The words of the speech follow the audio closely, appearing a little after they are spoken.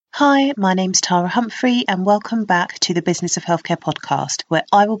Hi, my name's Tara Humphrey and welcome back to the Business of Healthcare podcast, where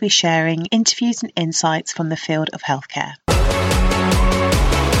I will be sharing interviews and insights from the field of healthcare.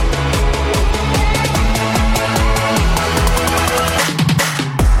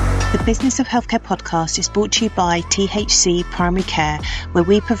 The Business of Healthcare podcast is brought to you by THC Primary Care, where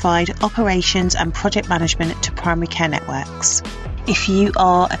we provide operations and project management to primary care networks. If you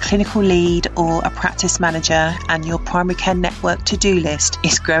are a clinical lead or a practice manager and your primary care network to-do list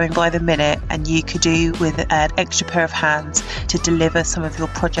is growing by the minute and you could do with an extra pair of hands to deliver some of your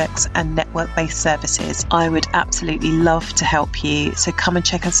projects and network-based services, I would absolutely love to help you. So come and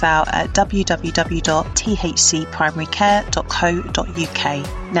check us out at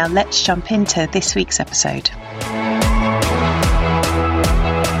www.thcprimarycare.co.uk. Now let's jump into this week's episode.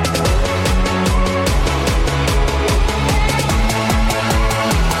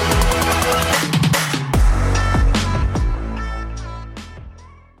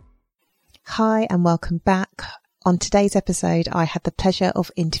 Hi and welcome back. On today's episode, I had the pleasure of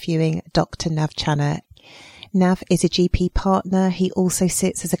interviewing Dr. Chana. Nav is a GP partner. He also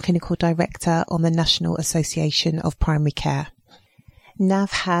sits as a clinical director on the National Association of Primary Care.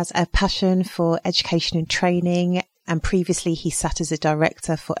 Nav has a passion for education and training, and previously he sat as a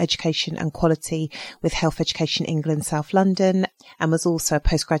director for education and quality with Health Education England South London, and was also a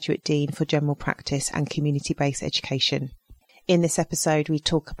postgraduate dean for general practice and community-based education. In this episode, we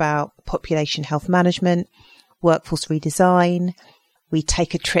talk about population health management, workforce redesign. We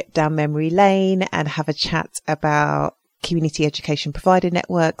take a trip down memory lane and have a chat about community education provider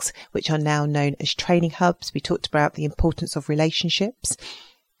networks, which are now known as training hubs. We talked about the importance of relationships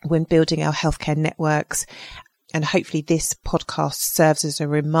when building our healthcare networks. And hopefully this podcast serves as a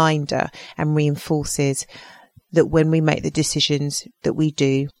reminder and reinforces that when we make the decisions that we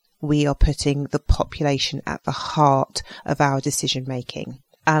do, we are putting the population at the heart of our decision making.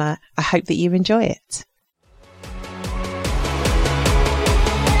 And I hope that you enjoy it.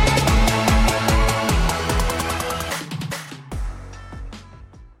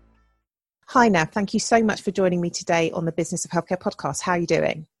 Hi, Nav. Thank you so much for joining me today on the Business of Healthcare podcast. How are you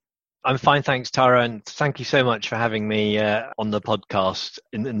doing? I'm fine, thanks, Tara, and thank you so much for having me on the podcast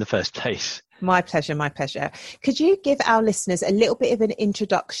in the first place. My pleasure, my pleasure. Could you give our listeners a little bit of an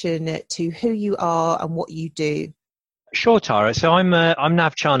introduction to who you are and what you do? Sure, Tara. So I'm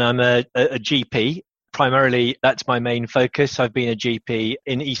Nav Chana. I'm a GP. Primarily, that's my main focus. I've been a GP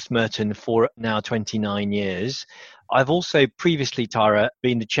in East Merton for now 29 years. I've also previously, Tara,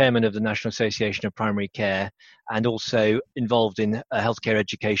 been the chairman of the National Association of Primary Care and also involved in healthcare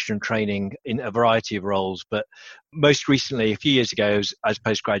education and training in a variety of roles. But most recently, a few years ago, as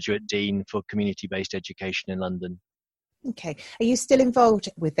postgraduate dean for community-based education in London. Okay. Are you still involved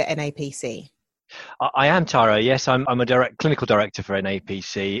with the NAPC? I am, Tara. Yes, I'm a clinical director for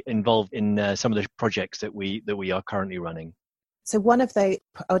NAPC, involved in some of the projects that we are currently running. So one of the,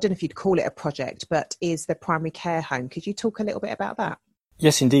 I don't know if you'd call it a project, but is the primary care home. Could you talk a little bit about that?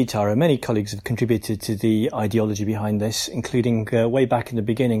 Yes, indeed, Tara. Many colleagues have contributed to the ideology behind this, including way back in the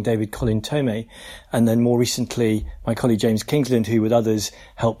beginning, David Colin Tomei, and then more recently, my colleague James Kingsland, who with others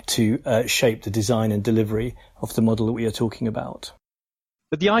helped to shape the design and delivery of the model that we are talking about.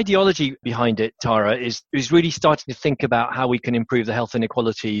 But the ideology behind it, Tara, is really starting to think about how we can improve the health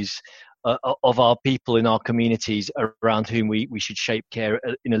inequalities of our people in our communities around whom we should shape care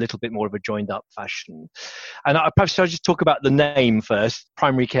in a little bit more of a joined up fashion. And perhaps I'll just talk about the name first,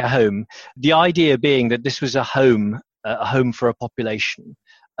 primary care home. The idea being that this was a home for a population.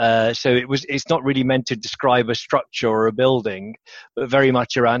 So it's not really meant to describe a structure or a building, but very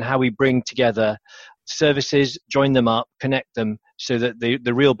much around how we bring together services, join them up, connect them so that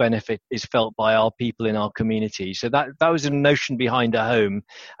the real benefit is felt by our people in our community. So that was a notion behind a home,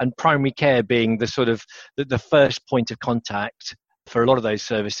 and primary care being the sort of the first point of contact for a lot of those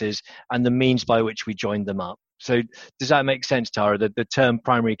services and the means by which we join them up. So does that make sense, Tara? That the term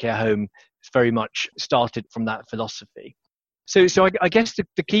primary care home is very much started from that philosophy. So I guess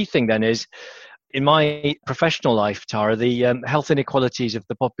the key thing then is, in my professional life, Tara, the health inequalities of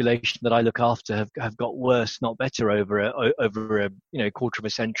the population that I look after have got worse, not better, over a quarter of a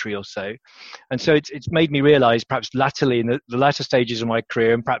century or so. And so it's made me realise, perhaps latterly in the latter stages of my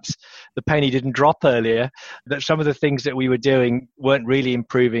career, and perhaps the penny didn't drop earlier, that some of the things that we were doing weren't really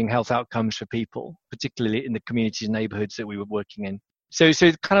improving health outcomes for people, particularly in the communities and neighbourhoods that we were working in. So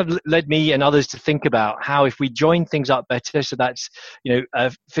it kind of led me and others to think about how, if we join things up better, so that's,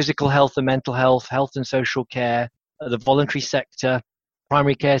 physical health and mental health, health and social care, the voluntary sector,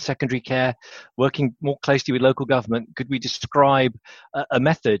 primary care, secondary care, working more closely with local government, could we describe a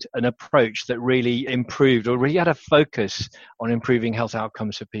method, an approach that really improved or really had a focus on improving health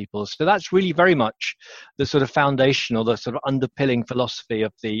outcomes for people? So that's really very much the sort of foundation or the sort of underpinning philosophy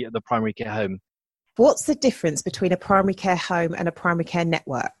of the primary care home. What's the difference between a primary care home and a primary care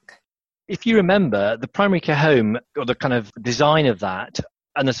network? If you remember, the primary care home, or the kind of design of that,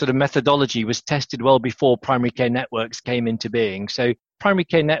 and the sort of methodology was tested well before primary care networks came into being. So primary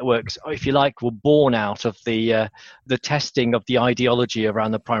care networks, if you like, were born out of the testing of the ideology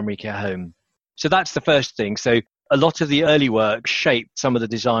around the primary care home. So that's the first thing. So a lot of the early work shaped some of the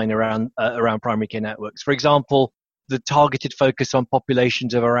design around primary care networks. For example, the targeted focus on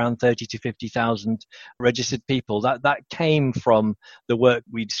populations of around 30 to 50,000 registered people, that came from the work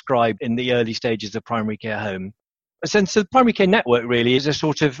we described in the early stages of primary care home. So the primary care network really is a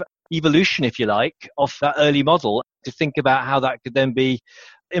sort of evolution, if you like, of that early model to think about how that could then be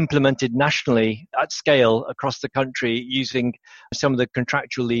implemented nationally at scale across the country using some of the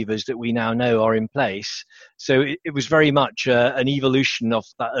contractual levers that we now know are in place. So it was very much an evolution of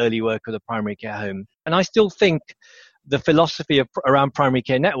that early work of the primary care home. And I still think the philosophy around primary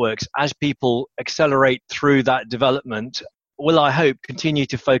care networks, as people accelerate through that development, will, I hope, continue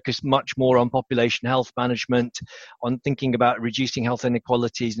to focus much more on population health management, on thinking about reducing health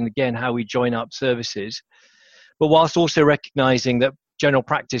inequalities, and again, how we join up services. But whilst also recognizing that general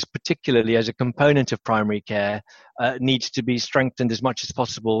practice, particularly as a component of primary care, needs to be strengthened as much as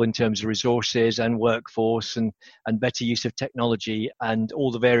possible in terms of resources and workforce and better use of technology and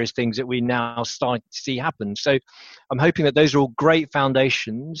all the various things that we now start to see happen. So I'm hoping that those are all great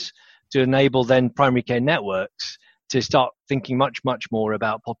foundations to enable then primary care networks to start thinking much, much more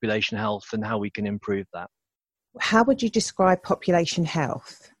about population health and how we can improve that. How would you describe population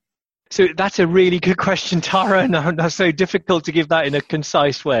health? So that's a really good question, Tara, and it's so difficult to give that in a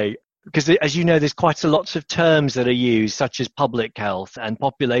concise way. Because as you know, there's quite a lots of terms that are used, such as public health and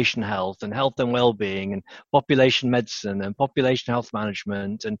population health and health and well-being and population medicine and population health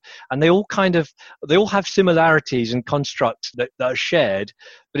management. And they all have similarities and constructs that are shared,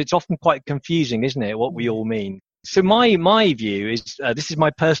 but it's often quite confusing, isn't it, what we all mean? So my view is, this is my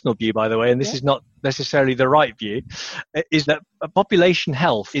personal view, by the way, and this is not necessarily the right view, is that population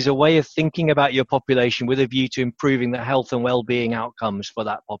health is a way of thinking about your population with a view to improving the health and well-being outcomes for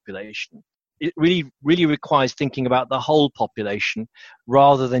that population. It really, really requires thinking about the whole population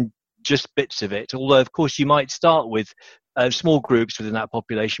rather than just bits of it. Although, of course, you might start with small groups within that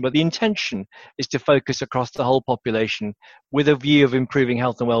population, but the intention is to focus across the whole population with a view of improving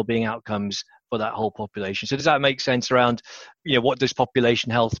health and well-being outcomes for that whole population. So does that make sense around, what does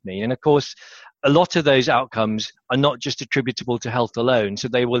population health mean? And of course, a lot of those outcomes are not just attributable to health alone. So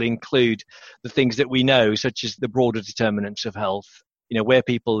they will include the things that we know, such as the broader determinants of health, where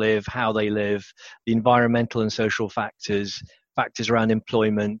people live, how they live, the environmental and social factors around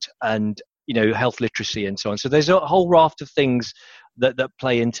employment and, health literacy and so on. So there's a whole raft of things that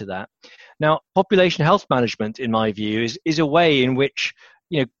play into that. Now, population health management, in my view, is a way in which,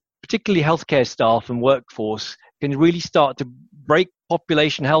 particularly healthcare staff and workforce can really start to break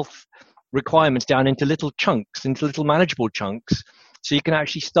population health requirements down into little chunks, into little manageable chunks. So you can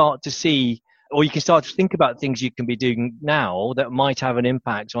actually start to see, or you can start to think about things you can be doing now that might have an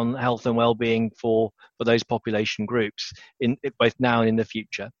impact on health and well-being for those population groups, in both now and in the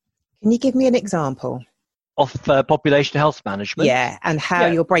future. Can you give me an example? Of population health management. Yeah, and how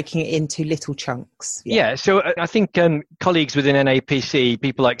you're breaking it into little chunks. Yeah, so I think colleagues within NAPC,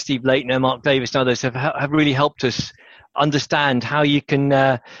 people like Steve Leitner, Mark Davis and others have really helped us understand how you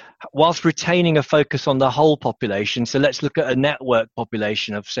can, whilst retaining a focus on the whole population, so let's look at a network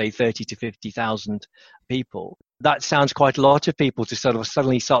population of, say, 30 to 50,000 people. That sounds quite a lot of people to sort of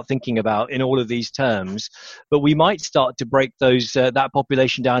suddenly start thinking about in all of these terms, but we might start to break those that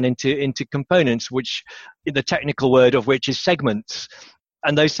population down into components, which the technical word of which is segments.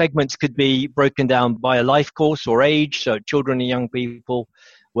 And those segments could be broken down by a life course or age, so children and young people,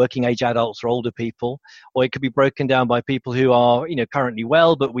 working age adults or older people, or it could be broken down by people who are, currently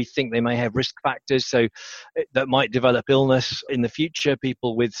well, but we think they may have risk factors, so that might develop illness in the future,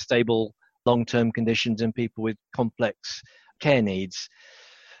 people with stable long-term conditions and people with complex care needs.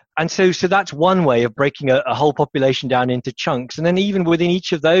 And so that's one way of breaking a whole population down into chunks. And then even within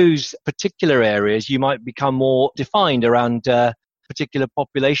each of those particular areas, you might become more defined around particular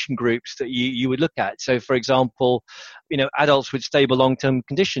population groups that you would look at. So, for example, adults with stable long-term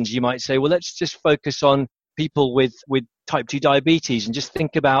conditions, you might say, well, let's just focus on people with type 2 diabetes and just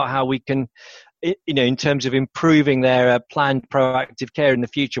think about how we can in terms of improving their planned proactive care in the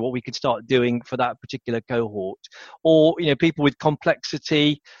future, what we could start doing for that particular cohort, or people with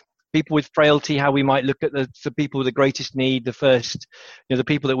complexity, people with frailty, how we might look at the people with the greatest need, the first, the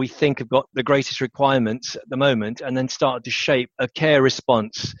people that we think have got the greatest requirements at the moment, and then start to shape a care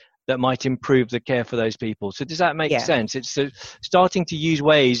response that might improve the care for those people. So does that make sense? It's starting to use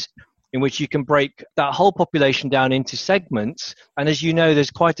ways in which you can break that whole population down into segments. And as you know, there's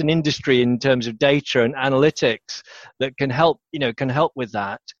quite an industry in terms of data and analytics that can help with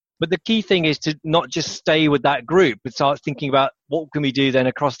that. But the key thing is to not just stay with that group, but start thinking about what can we do then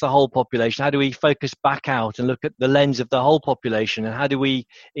across the whole population? How do we focus back out and look at the lens of the whole population? And how do we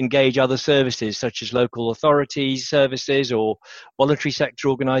engage other services such as local authorities services or voluntary sector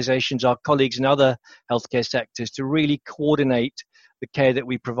organizations, our colleagues in other healthcare sectors, to really coordinate the care that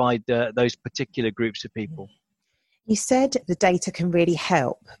we provide those particular groups of people? You said the data can really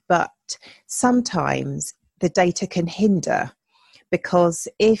help, but sometimes the data can hinder, because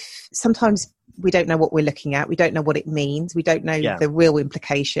if sometimes we don't know what we're looking at, we don't know what it means, we don't know the real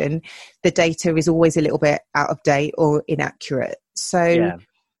implication, the data is always a little bit out of date or inaccurate. So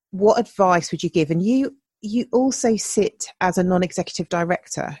what advice would you give? And you also sit as a non-executive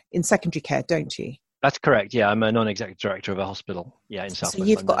director in secondary care, don't you? That's correct. Yeah, I'm a non-executive director of a hospital. Yeah, in South. So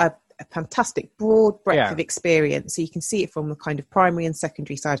you've got a fantastic broad breadth of experience. So you can see it from the kind of primary and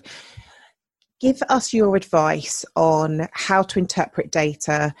secondary side. Give us your advice on how to interpret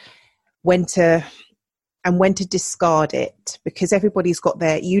data, when to discard it, because everybody's got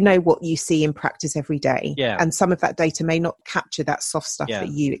what you see in practice every day. Yeah. And some of that data may not capture that soft stuff that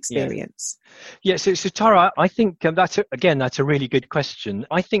you experience. Yeah. So Tara, I think that's a really good question.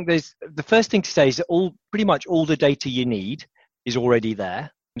 I think the first thing to say is that pretty much all the data you need is already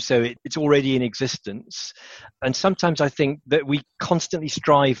there. So it's already in existence. And sometimes I think that we constantly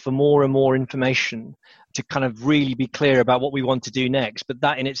strive for more and more information to kind of really be clear about what we want to do next. But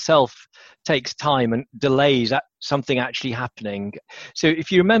that in itself takes time and delays something actually happening. So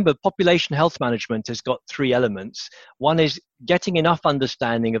if you remember, population health management has got three elements. One is getting enough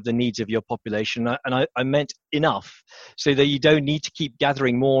understanding of the needs of your population. And I meant enough, so that you don't need to keep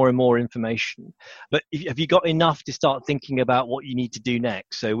gathering more and more information. But have you got enough to start thinking about what you need to do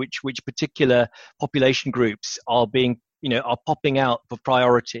next? So which particular population groups are popping out for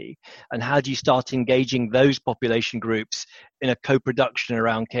priority, and how do you start engaging those population groups in a co-production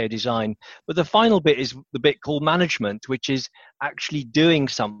around care design? But the final bit is the bit called management, which is actually doing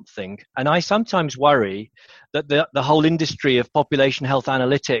something. And I sometimes worry that the whole industry of population health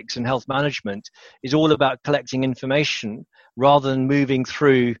analytics and health management is all about collecting information rather than moving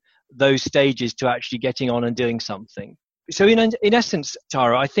through those stages to actually getting on and doing something. So in essence,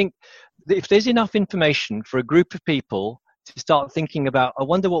 Tara, I think if there's enough information for a group of people to start thinking about, I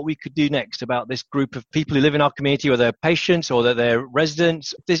wonder what we could do next about this group of people who live in our community, or they're patients or they're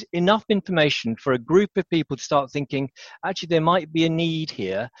residents, if there's enough information for a group of people to start thinking, actually, there might be a need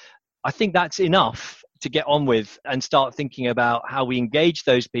here, I think that's enough to get on with and start thinking about how we engage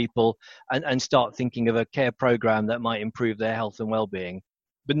those people and start thinking of a care program that might improve their health and well-being.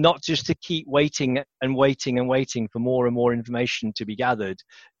 But not just to keep waiting and waiting and waiting for more and more information to be gathered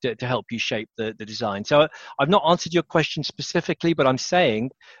to help you shape the design. So I've not answered your question specifically, but I'm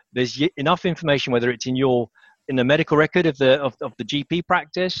saying there's enough information, whether it's in the medical record of the GP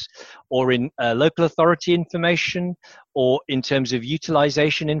practice, or in local authority information, or in terms of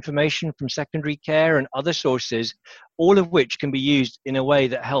utilization information from secondary care and other sources, all of which can be used in a way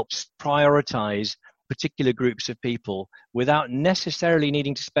that helps prioritize particular groups of people without necessarily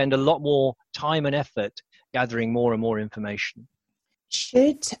needing to spend a lot more time and effort gathering more and more information.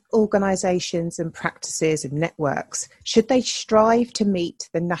 Should organisations and practices and networks, should they strive to meet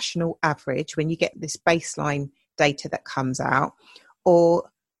the national average when you get this baseline data that comes out? Or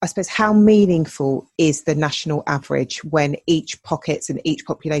I suppose, how meaningful is the national average when each pockets and each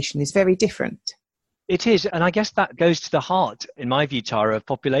population is very different? It is, and I guess that goes to the heart, in my view, Tara, of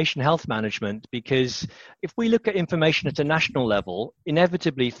population health management, because if we look at information at a national level,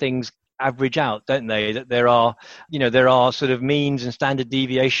 inevitably things average out, don't they? That there are sort of means and standard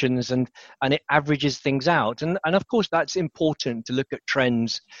deviations, and it averages things out. And of course, that's important to look at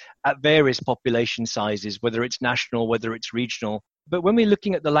trends at various population sizes, whether it's national, whether it's regional. But when we're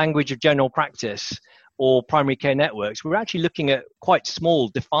looking at the language of general practice or primary care networks, we're actually looking at quite small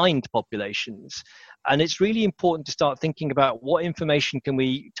defined populations. And it's really important to start thinking about what information can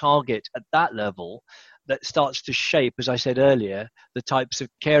we target at that level that starts to shape, as I said earlier, the types of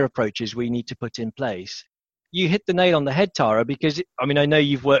care approaches we need to put in place. You hit the nail on the head, Tara, because I know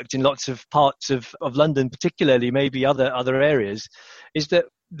you've worked in lots of parts of London, particularly maybe other areas, is that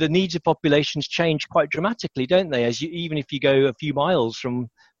the needs of populations change quite dramatically, don't they? Even if you go a few miles from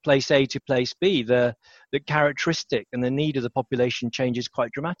place A to place B, the characteristic and the need of the population changes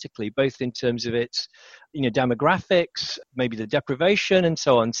quite dramatically, both in terms of its, demographics, maybe the deprivation, and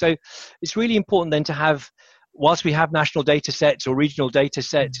so on. So it's really important then to have, whilst we have national data sets or regional data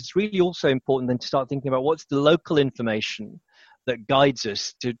sets, it's really also important then to start thinking about what's the local information that guides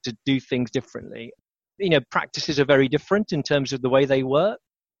us to do things differently. Practices are very different in terms of the way they work.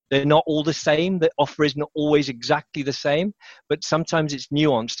 They're not all the same. The offer is not always exactly the same, but sometimes it's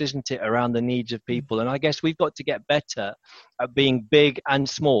nuanced, isn't it, around the needs of people? And I guess we've got to get better at being big and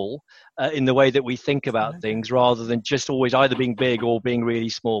small in the way that we think about things, rather than just always either being big or being really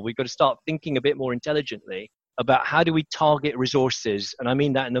small. We've got to start thinking a bit more intelligently about how do we target resources. And I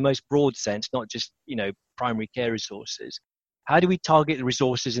mean that in the most broad sense, not just, primary care resources. How do we target the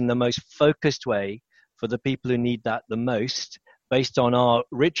resources in the most focused way for the people who need that the most, based on our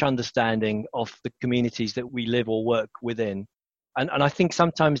rich understanding of the communities that we live or work within? And I think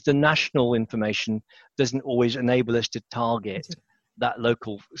sometimes the national information doesn't always enable us to target that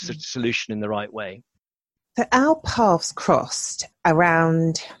local solution in the right way. So our paths crossed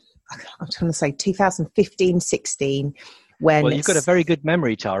around, I'm trying to say 2015, 16, when... Well, you've got a very good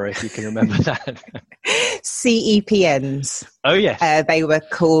memory, Tara, if you can remember that. CEPNs. Oh, yes. They were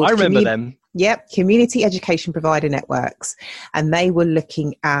called... I remember them. Yep, Community Education Provider Networks. And they were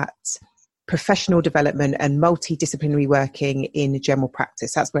looking at professional development and multidisciplinary working in general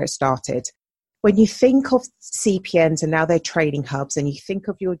practice. That's where it started. When you think of CPNs and now they're training hubs, and you think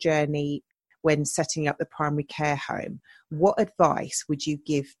of your journey when setting up the primary care home, what advice would you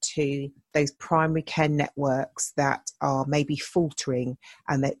give to those primary care networks that are maybe faltering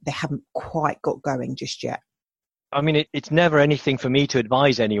and that they haven't quite got going just yet? I mean, it's never anything for me to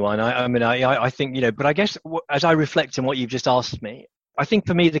advise anyone. I think, but I guess as I reflect on what you've just asked me, I think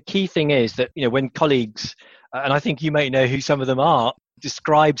for me, the key thing is that, when colleagues, and I think you may know who some of them are,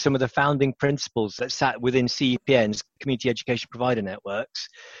 describe some of the founding principles that sat within CEPNs, Community Education Provider Networks,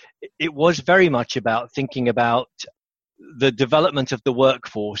 it was very much about thinking about the development of the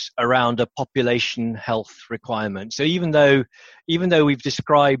workforce around a population health requirement. So even though we've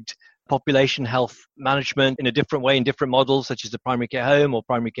described population health management in a different way in different models, such as the primary care home or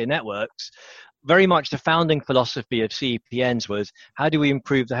primary care networks, very much the founding philosophy of CEPNs was, how do we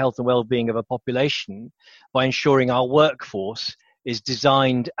improve the health and well-being of a population by ensuring our workforce is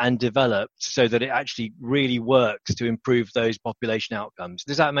designed and developed so that it actually really works to improve those population outcomes.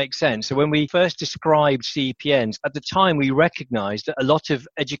 Does that make sense? So when we first described CEPNs, at the time we recognized that a lot of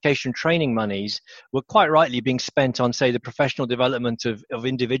education training monies were quite rightly being spent on, say, the professional development of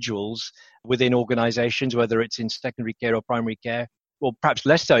individuals within organizations, whether it's in secondary care or primary care, or perhaps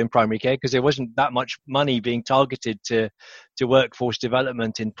less so in primary care, because there wasn't that much money being targeted to workforce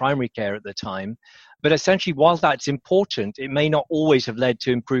development in primary care at the time. But essentially, while that's important, it may not always have led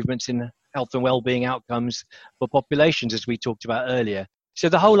to improvements in health and well-being outcomes for populations, as we talked about earlier. So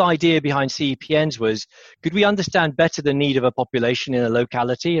the whole idea behind CEPNs was, could we understand better the need of a population in a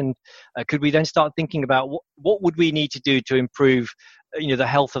locality? And could we then start thinking about what would we need to do to improve the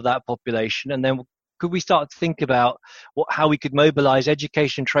health of that population? And then could we start to think about how we could mobilize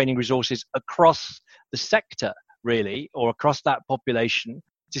education training resources across the sector, really, or across that population,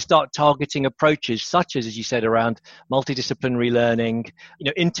 to start targeting approaches such as you said, around multidisciplinary learning,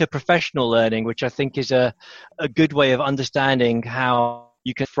 interprofessional learning, which I think is a good way of understanding how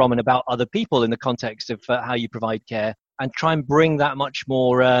you can from and about other people in the context of how you provide care, and try and bring that much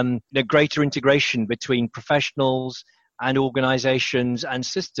more greater integration between professionals and organizations and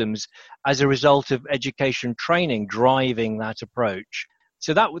systems as a result of education training driving that approach.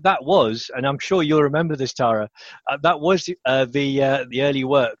 So that was, and I'm sure you'll remember this, Tara, that was the early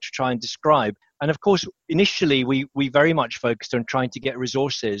work to try and describe. And of course, initially, we very much focused on trying to get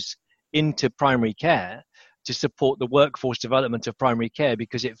resources into primary care to support the workforce development of primary care,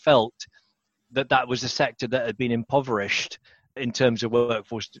 because it felt that was a sector that had been impoverished in terms of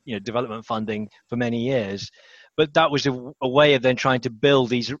workforce development funding for many years. But that was a way of then trying to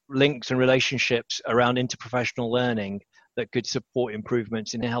build these links and relationships around interprofessional learning that could support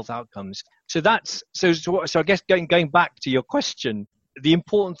improvements in health outcomes. So I guess going back to your question, the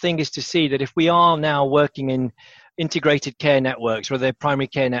important thing is to see that if we are now working in integrated care networks, whether they're primary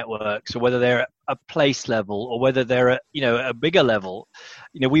care networks or whether they're at a place level or whether they're at a bigger level,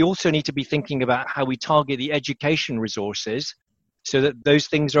 we also need to be thinking about how we target the education resources so that those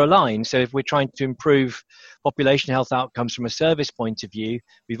things are aligned. So if we're trying to improve population health outcomes from a service point of view,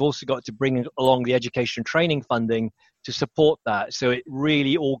 we've also got to bring along the education training funding to support that, so it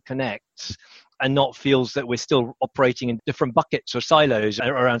really all connects. and not feels that we're still operating in different buckets or silos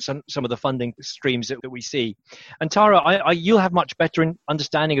around some of the funding streams that we see. And Tara, you'll have much better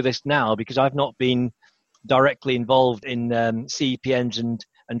understanding of this now, because I've not been directly involved in CEPNs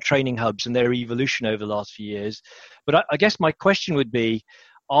and training hubs and their evolution over the last few years. But I guess my question would be,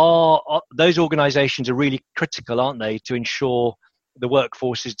 are those organizations are really critical, aren't they, to ensure the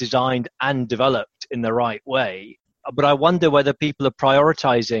workforce is designed and developed in the right way? But I wonder whether people are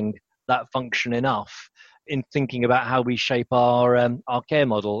prioritizing that function enough in thinking about how we shape our care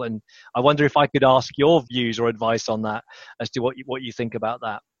model. And I wonder if I could ask your views or advice on that, as to what you think about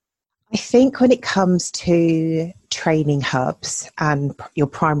that. I think when it comes to training hubs and your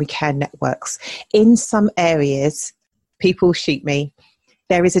primary care networks, in some areas, people shoot me,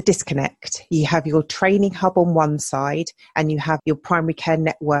 there is a disconnect. You have your training hub on one side and you have your primary care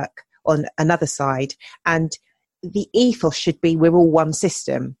network on another side. And the ethos should be we're all one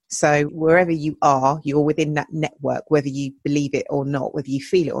system. So wherever you are, you're within that network, whether you believe it or not, whether you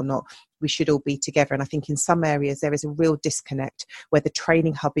feel it or not, we should all be together. And I think in some areas there is a real disconnect where the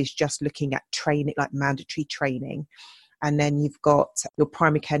training hub is just looking at training, like mandatory training. And then you've got your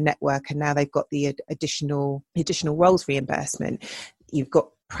primary care network, and now they've got the additional roles reimbursement. You've got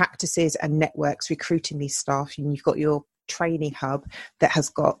practices and networks recruiting these staff, and you've got your training hub that has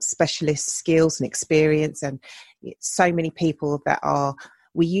got specialist skills and experience, and so many people that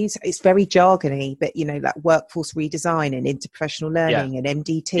it's very jargony, but like workforce redesign and interprofessional learning and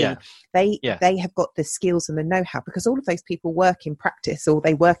MDT, they have got the skills and the know-how, because all of those people work in practice or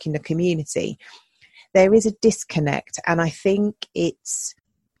they work in the community. There is a disconnect, and I think it's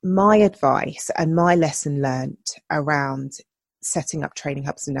my advice and my lesson learned around setting up training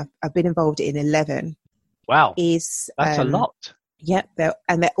hubs, and I've been involved in 11. Wow, that's a lot. Yeah, they're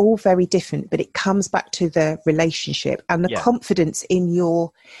all very different, but it comes back to the relationship and the confidence in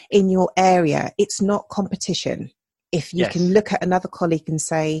your area. It's not competition. If you can look at another colleague and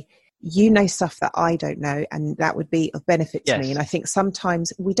say, you know stuff that I don't know, and that would be of benefit to me. And I think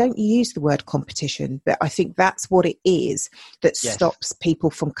sometimes we don't use the word competition, but I think that's what it is that stops people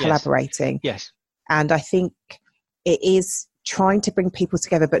from collaborating. Yes. And I think it is trying to bring people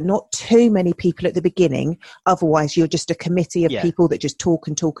together, but not too many people at the beginning. Otherwise, you're just a committee of people that just talk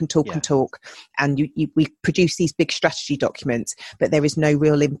and talk and talk and talk. And we produce these big strategy documents, but there is no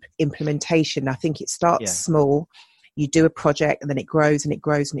real implementation. I think it starts small. You do a project and then it grows and it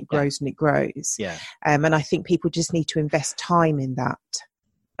grows and it grows and it grows. Yeah. And I think people just need to invest time in that.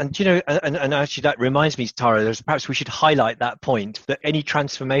 And, and actually that reminds me, Tara, perhaps we should highlight that point, that any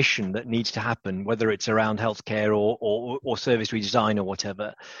transformation that needs to happen, whether it's around healthcare or service redesign or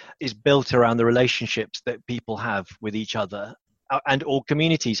whatever, is built around the relationships that people have with each other and all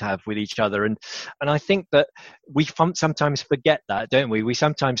communities have with each other. And I think that we sometimes forget that, don't we? We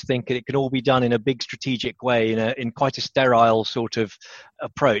sometimes think that it can all be done in a big strategic way, in quite a sterile sort of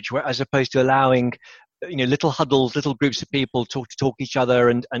approach, as opposed to allowing little huddles, little groups of people to talk each other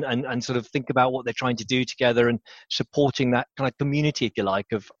and sort of think about what they're trying to do together, and supporting that kind of community, if you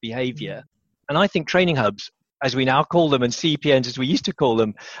like, of behavior. And I think training hubs, as we now call them, and CPNs as we used to call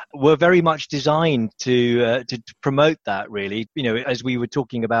them, were very much designed to promote that, really, as we were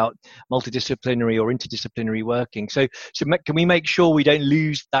talking about multidisciplinary or interdisciplinary working. So can we make sure we don't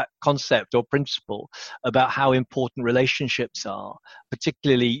lose that concept or principle about how important relationships are,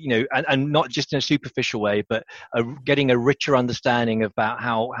 particularly, and not just in a superficial way, but getting a richer understanding about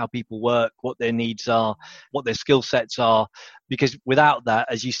how people work, what their needs are, what their skill sets are. Because without that,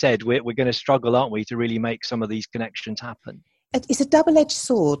 as you said, we're going to struggle, aren't we, to really make some of these connections happen. It's a double-edged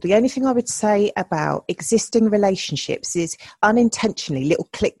sword. The only thing I would say about existing relationships is unintentionally little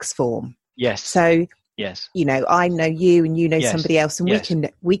cliques form. Yes. So, yes, I know you and you know somebody else,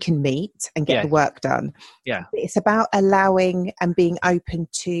 and we can meet and get the work done. Yeah. It's about allowing and being open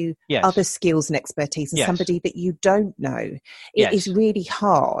to other skills and expertise, and somebody that you don't know. It is really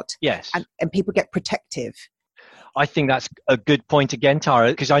hard. Yes. And people get protective. I think that's a good point again, Tara,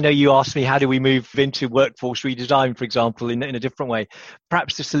 because I know you asked me, how do we move into workforce redesign, for example, in a different way?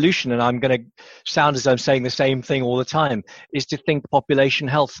 Perhaps the solution, and I'm going to sound as though I'm saying the same thing all the time, is to think population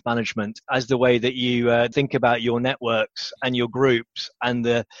health management as the way that you think about your networks and your groups and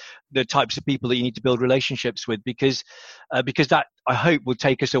the types of people that you need to build relationships with, because that, I hope, will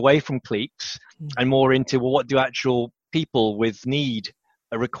take us away from cliques and more into, well, what do actual people with need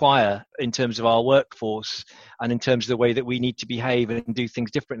require in terms of our workforce and in terms of the way that we need to behave and do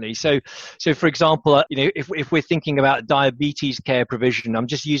things differently. So for example, if we're thinking about diabetes care provision, I'm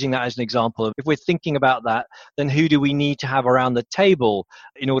just using that as an example. If we're thinking about that, then who do we need to have around the table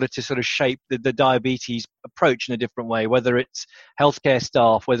in order to sort of shape the diabetes approach in a different way, whether it's healthcare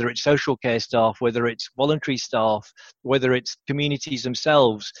staff, whether it's social care staff, whether it's voluntary staff, whether it's communities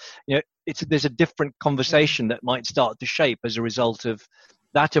themselves. There's a different conversation that might start to shape as a result of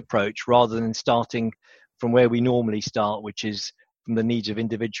that approach, rather than starting from where we normally start, which is from the needs of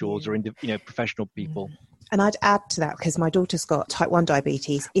individuals or professional people. And I'd add to that, because my daughter's got type 1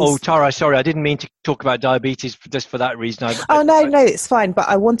 diabetes. Tara, sorry, I didn't mean to talk about diabetes just for that reason. No, it's fine. But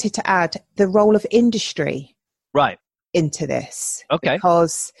I wanted to add the role of industry into this. Okay.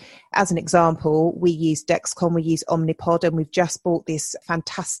 Because, as an example, we use Dexcom, we use Omnipod, and we've just bought this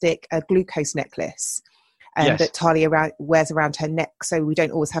fantastic glucose necklace that Talia wears around her neck, so we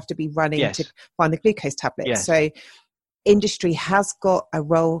don't always have to be running to find the glucose tablets. Yes. So industry has got a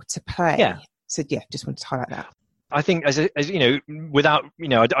role to play. Yeah. So just wanted to highlight that. I think as without,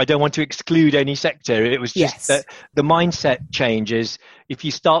 I don't want to exclude any sector. It was just that the mindset change is, if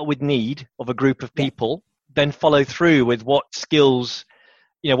you start with need of a group of people, then follow through with what skills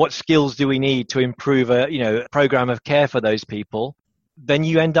do we need to improve a program of care for those people. Then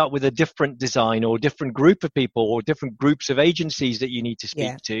you end up with a different design or different group of people or different groups of agencies that you need to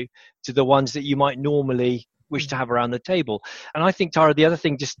speak to the ones that you might normally wish to have around the table. And I think, Tara, the other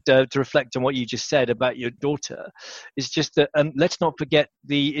thing, just to reflect on what you just said about your daughter, is just that let's not forget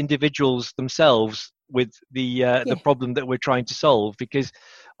the individuals themselves with the problem that we're trying to solve, because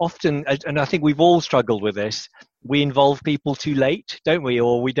often, and I think we've all struggled with this, we involve people too late, don't we?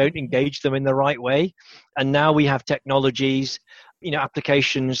 Or we don't engage them in the right way. And now we have technologies,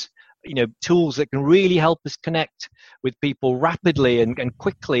 applications, tools that can really help us connect with people rapidly and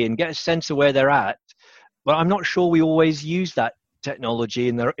quickly and get a sense of where they're at. But I'm not sure we always use that technology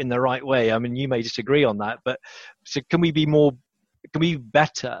in the right way. I mean, you may disagree on that, but so can we be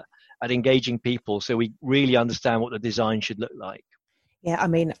better at engaging people so we really understand what the design should look like? Yeah, I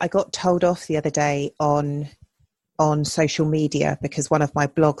mean, I got told off the other day on social media because one of my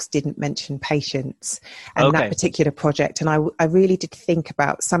blogs didn't mention patients and that particular project. And I really did think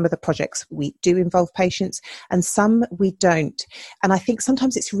about some of the projects we do involve patients and some we don't. And I think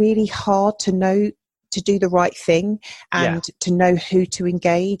sometimes it's really hard to know to do the right thing and to know who to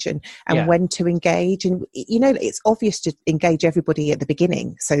engage and when to engage. And, it's obvious to engage everybody at the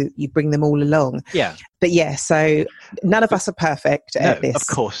beginning. So you bring them all along. Yeah. But so none of us are perfect at this. Of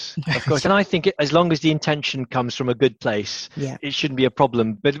course. And I think as long as the intention comes from a good place, it shouldn't be a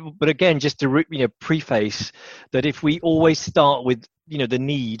problem. But again, just to preface that if we always start with, the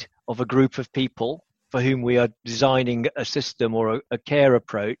need of a group of people for whom we are designing a system or a care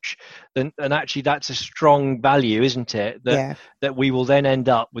approach, then actually that's a strong value, isn't it? That we will then end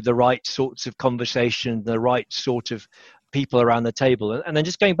up with the right sorts of conversation, the right sort of people around the table. And then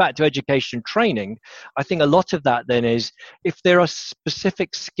just going back to education and training, I think a lot of that then is, if there are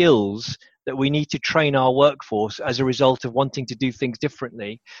specific skills that we need to train our workforce as a result of wanting to do things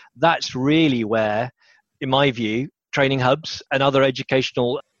differently, that's really where, in my view, training hubs and other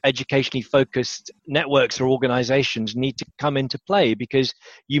educationally focused networks or organizations need to come into play, because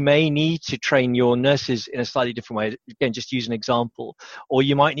you may need to train your nurses in a slightly different way. Again, just use an example. Or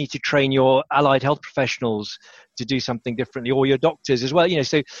you might need to train your allied health professionals to do something differently, or your doctors as well.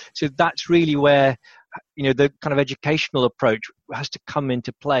 So that's really where, the kind of educational approach has to come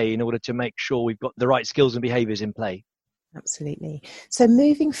into play in order to make sure we've got the right skills and behaviors in play. Absolutely. So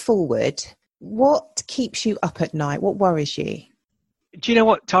moving forward, what keeps you up at night? What worries you? Do you know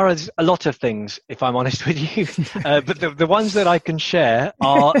what, Tara? There's a lot of things, if I'm honest with you. But the ones that I can share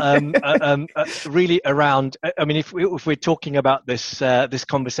are really around. I mean, if we're talking about this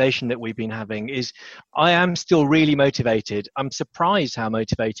conversation that we've been having, is I am still really motivated. I'm surprised how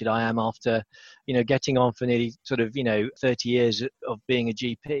motivated I am after, getting on for nearly 30 years of being a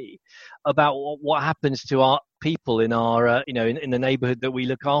GP, about what happens to our people in our in the neighborhood that we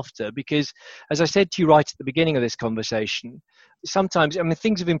look after. Because, as I said to you right at the beginning of this conversation, sometimes, I mean,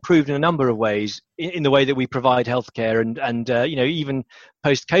 things have improved in a number of ways in the way that we provide healthcare, and even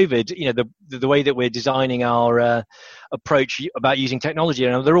post-COVID, the way that we're designing our approach about using technology,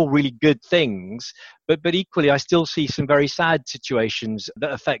 and they're all really good things. But equally, I still see some very sad situations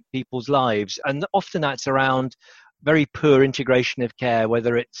that affect people's lives, and often that's around very poor integration of care,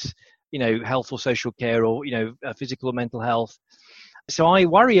 whether it's health or social care, or physical or mental health. So I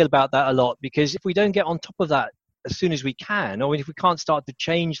worry about that a lot, because if we don't get on top of that as soon as we can, or if we can't start to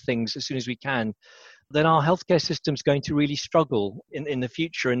change things as soon as we can, then our healthcare system's going to really struggle in the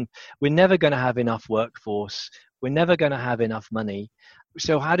future, and we're never going to have enough workforce. We're never going to have enough money.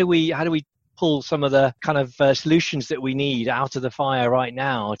 So how do we pull some of the kind of solutions that we need out of the fire right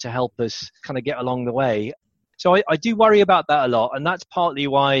now to help us kind of get along the way? So I do worry about that a lot, and that's partly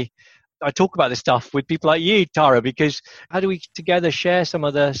why I talk about this stuff with people like you, Tara, because how do we together share some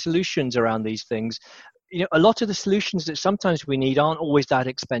of the solutions around these things? A lot of the solutions that sometimes we need aren't always that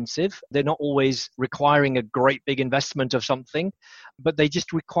expensive. They're not always requiring a great big investment of something, but they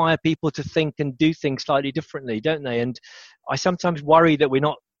just require people to think and do things slightly differently, don't they? And I sometimes worry that we're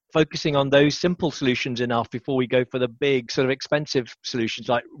not focusing on those simple solutions enough before we go for the big sort of expensive solutions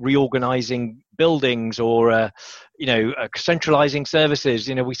like reorganizing buildings or centralizing services.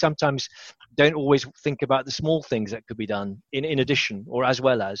 We sometimes don't always think about the small things that could be done in addition or as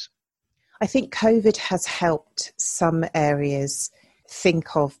well as. I think COVID has helped some areas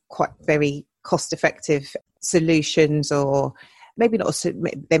think of quite very cost-effective solutions, or maybe not.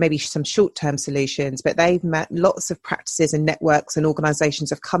 There may be some short-term solutions, but they've met lots of practices and networks and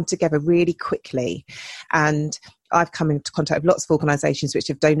organisations have come together really quickly. And I've come into contact with lots of organisations which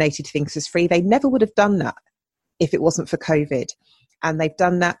have donated things as free. They never would have done that if it wasn't for COVID. And they've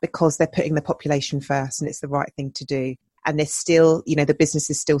done that because they're putting the population first, and it's the right thing to do. And there's still, the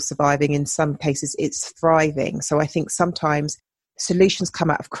business is still surviving. In some cases, it's thriving. So I think sometimes solutions come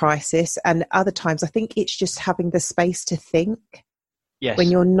out of crisis, and other times I think it's just having the space to think. Yes.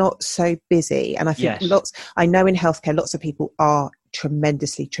 When you're not so busy. And I think I know in healthcare, lots of people are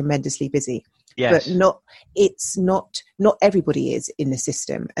tremendously, tremendously busy. Yes. But not everybody is in the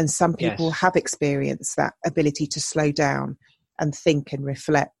system. And some people have experienced that ability to slow down and think and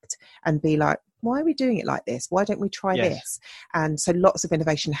reflect and be like, why are we doing it like this? Why don't we try this? And so lots of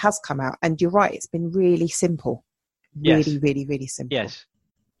innovation has come out. And you're right, it's been really simple. Really, really, really simple. Yes.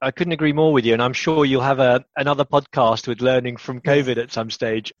 I couldn't agree more with you. And I'm sure you'll have another podcast with learning from COVID at some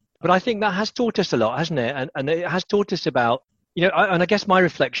stage. But I think that has taught us a lot, hasn't it? And it has taught us about, and I guess my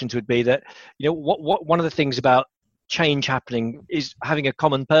reflections would be that, what one of the things about change happening is having a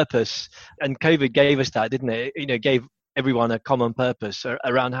common purpose. And COVID gave us that, didn't it? Gave everyone a common purpose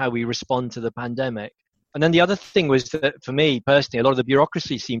around how we respond to the pandemic. And then the other thing was that for me personally, a lot of the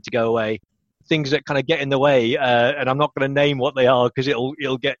bureaucracy seemed to go away, things that kind of get in the way. And I'm not going to name what they are because it'll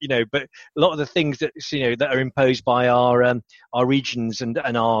get, but a lot of the things that, that are imposed by our regions and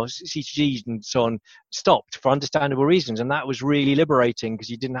our CTGs and so on stopped for understandable reasons. And that was really liberating because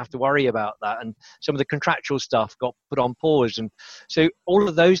you didn't have to worry about that. And some of the contractual stuff got put on pause. And so all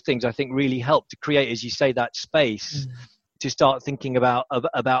of those things I think really helped to create, as you say, that space to start thinking about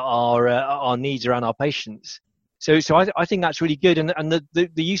our needs around our patients. So I think that's really good, and the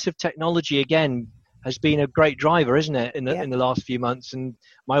use of technology again has been a great driver, isn't it, in the last few months? And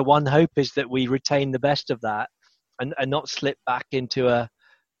my one hope is that we retain the best of that, and not slip back into a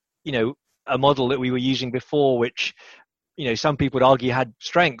model that we were using before, which some people would argue had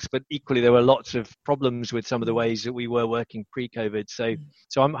strengths, but equally there were lots of problems with some of the ways that we were working pre-COVID. So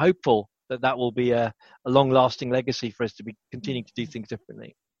I'm hopeful that will be a long-lasting legacy for us to be continuing to do things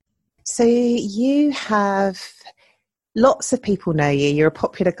differently. So you have lots of people know you. You're a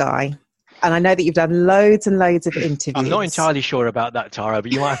popular guy. And I know that you've done loads and loads of interviews. I'm not entirely sure about that, Tara,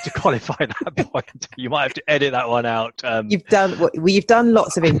 but you might have to qualify that point. You might have to edit that one out. You've done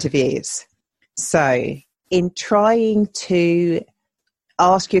lots of interviews. So in trying to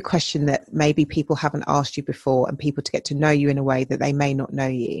ask you a question that maybe people haven't asked you before and people to get to know you in a way that they may not know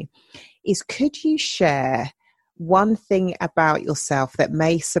you, is could you share one thing about yourself that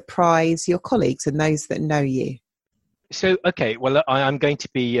may surprise your colleagues and those that know you? So, okay, well, I'm going to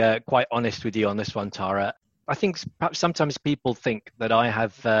be quite honest with you on this one, Tara. I think perhaps sometimes people think that I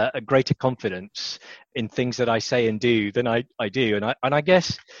have a greater confidence in things that I say and do than I do. And I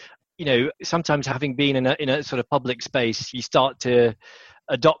guess, sometimes having been in a sort of public space, you start to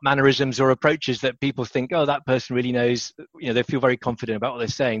adopt mannerisms or approaches that people think, oh, that person really knows, they feel very confident about what they're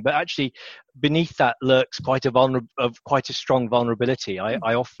saying. But actually beneath that lurks quite a strong vulnerability.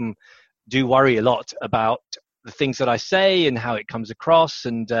 I often do worry a lot about the things that I say and how it comes across.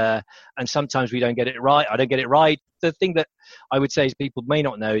 And sometimes we don't get it right. I don't get it right. The thing that I would say is people may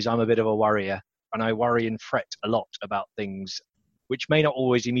not know is I'm a bit of a worrier, and I worry and fret a lot about things which may not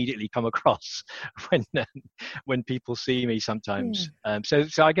always immediately come across when people see me sometimes. So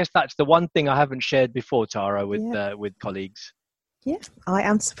I guess that's the one thing I haven't shared before, Tara, with colleagues. Yeah, I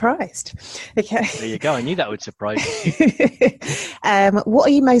am surprised. Okay. There you go. I knew that would surprise you. What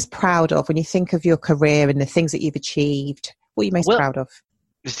are you most proud of when you think of your career and the things that you've achieved? What are you most proud of?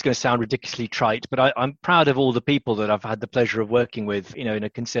 this is going to sound ridiculously trite, but I'm proud of all the people that I've had the pleasure of working with, in a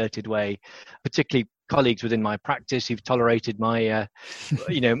concerted way, particularly colleagues within my practice who've tolerated my,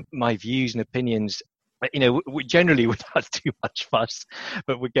 my views and opinions. We generally without too much fuss,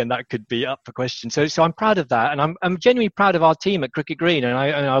 but again, that could be up for question. So I'm proud of that, and I'm genuinely proud of our team at Cricket Green, and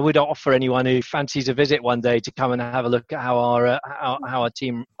I would offer anyone who fancies a visit one day to come and have a look at how our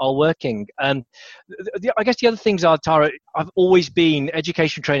team are working. I guess the other things are, Tara,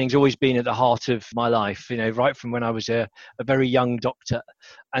 education training's always been at the heart of my life. Right from when I was a very young doctor,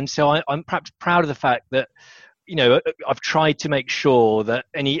 and so I'm perhaps proud of the fact that. I've tried to make sure that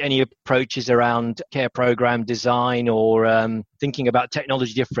any approaches around care program design or thinking about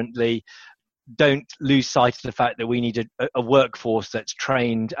technology differently don't lose sight of the fact that we need a workforce that's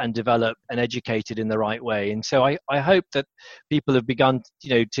trained and developed and educated in the right way. And so I hope that people have begun,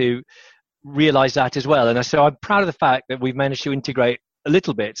 to realize that as well. And so I'm proud of the fact that we've managed to integrate a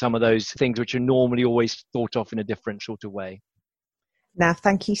little bit some of those things which are normally always thought of in a different sort of way. Now,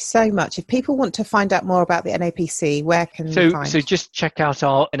 thank you so much. If people want to find out more about the NAPC, where can they find? So just check out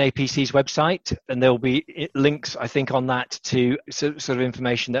our NAPC's website, and there'll be links, I think, on that to sort of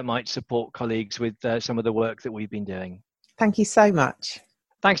information that might support colleagues with some of the work that we've been doing. Thank you so much.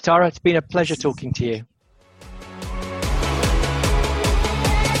 Thanks, Tara. It's been a pleasure talking to you.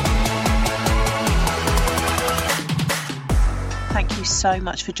 Thank you so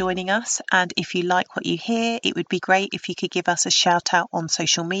much for joining us. And if you like what you hear, it would be great if you could give us a shout out on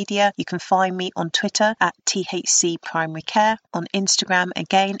social media. You can find me on Twitter at THC Primary Care, on Instagram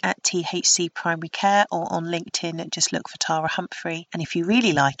again at THC Primary Care, or on LinkedIn, just look for Tara Humphrey. And if you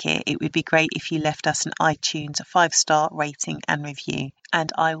really like it, it would be great if you left us an iTunes a 5-star rating and review.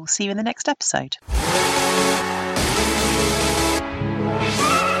 And I will see you in the next episode.